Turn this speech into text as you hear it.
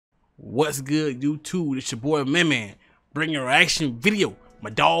What's good, YouTube? It's your boy Man. Bring your reaction video.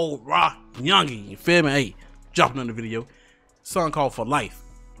 My dog Youngin. You feel me? Hey, dropping on the video. Song called For Life.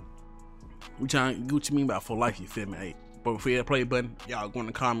 We trying to get what you mean by for life, you feel me? Hey, but before you hit the play button, y'all go in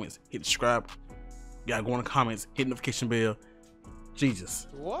the comments, hit subscribe. Y'all go in the comments, hit notification bell. Jesus.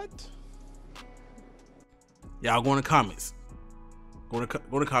 What? Y'all go in the comments. Go in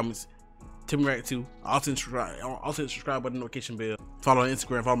the comments. Tell me right too. Also subscribe button, notification bell. Follow on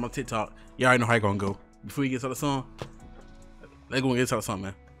Instagram, follow my TikTok. Y'all already know how it gonna go. Before you get to the song, let's go and get to the song,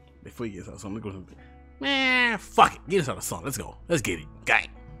 man. Before you get to the song, let's go. Man, fuck it. Get us out of the song. Let's go. Let's get it. Gang.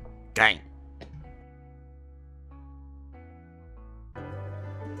 Gang.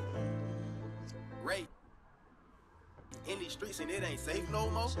 Ray. In these streets and it ain't safe no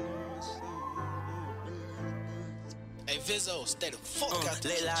more. Hey Vizzo, stay the fuck out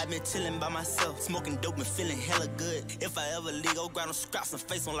there. Lately I've been chilling by myself, smoking dope and feeling hella good. If I ever leave, go grab them scraps and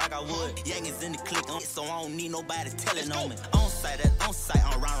face on like I would. Youngins in the clique on it, so I don't need nobody telling on me. On site,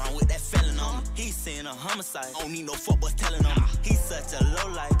 I'm round with that felon on me. He's saying a homicide, I don't need no fuck boys telling on me. He's such a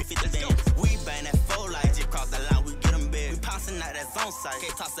low life, 50 bands. We bang that 4 light, just cross the line, we get them big. We passing out that zone site,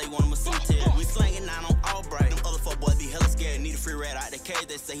 K-Top say want him a cemetery. We slanging out on all bright. Them other fuck boys be hella scared, need a free rat out the cage.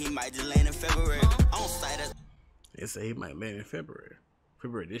 They say he might just land in February. On site, They say he might land in February.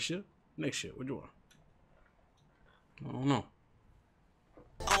 February this year? Next year? What you want? I don't know.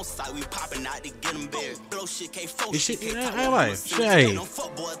 On site, we popping out to get them buried. Blow shit, can't focus. This shit, I like, shade. Them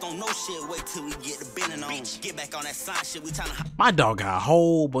fuck boys don't know shit. Wait till we get the bending on. Get back on that sign shit. We tryna. My dog got a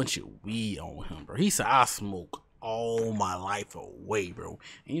whole bunch of weed on him, bro. He said I smoke all my life away, bro.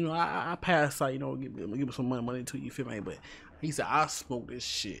 And you know, I pass out, you know, give him some money too, you feel me? But he said I smoke this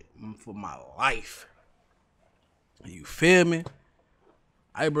shit for my life. You feel me?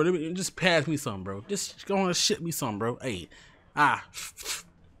 Hey, bro, just pass me some, bro. Just go on and ship me some, bro. Hey,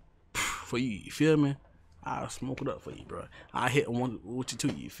 for you, you feel me? I'll smoke it up for you, bro. I hit one with you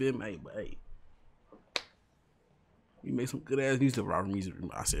too, you feel me? Hey, but hey, you make some good ass music, rock music.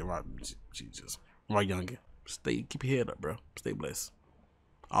 I said rock music, Jesus. Rock Youngin. Keep your head up, bro. Stay blessed.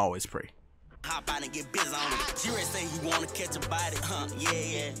 Always pray. Hop out and get busy on it. Jure say you wanna catch a body,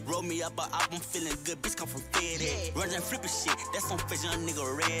 yeah. Roll me up a album, feeling good. Bitch come from Fed. Running and flipping shit, that's on face, young nigga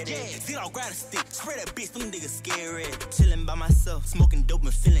red. Zero grab a stick, spray that bitch, them niggas scary. Chilling by myself, smoking dope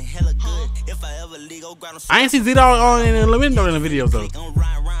and feeling hella good. If I ever leave, go grab them. I ain't see Zito on in the window in the video though. I'm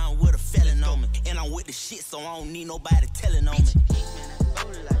riding around with a felon on me, and I'm with the shit, so I don't need nobody telling on me.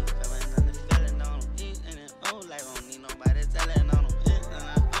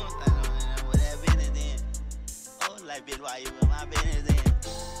 Why you in my business then?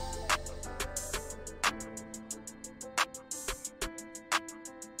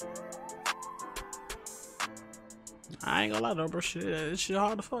 I ain't gonna lie though, bro. This shit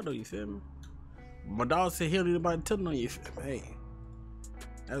hard to fuck though, you feel me? My dog said he don't need nobody telling on you, feel me? Hey,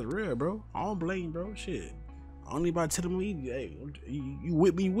 that's real, bro. I don't blame, bro. Shit. I don't need anybody telling me, hey, you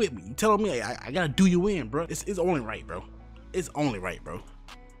with me, You telling me, hey, I gotta do you in, bro. It's only right, bro. It's only right, bro.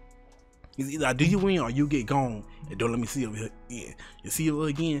 It's either I do you in or you get gone and don't let me see you again. You see you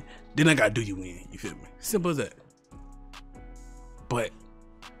again, then I gotta do you in. You feel me? Simple as that. But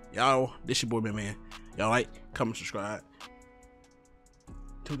y'all, this your boy Man. Y'all like, comment, subscribe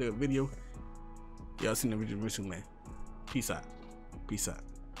to the video. Y'all seen the video very soon, man. Peace out. Peace out.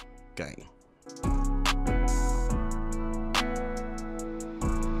 Gang.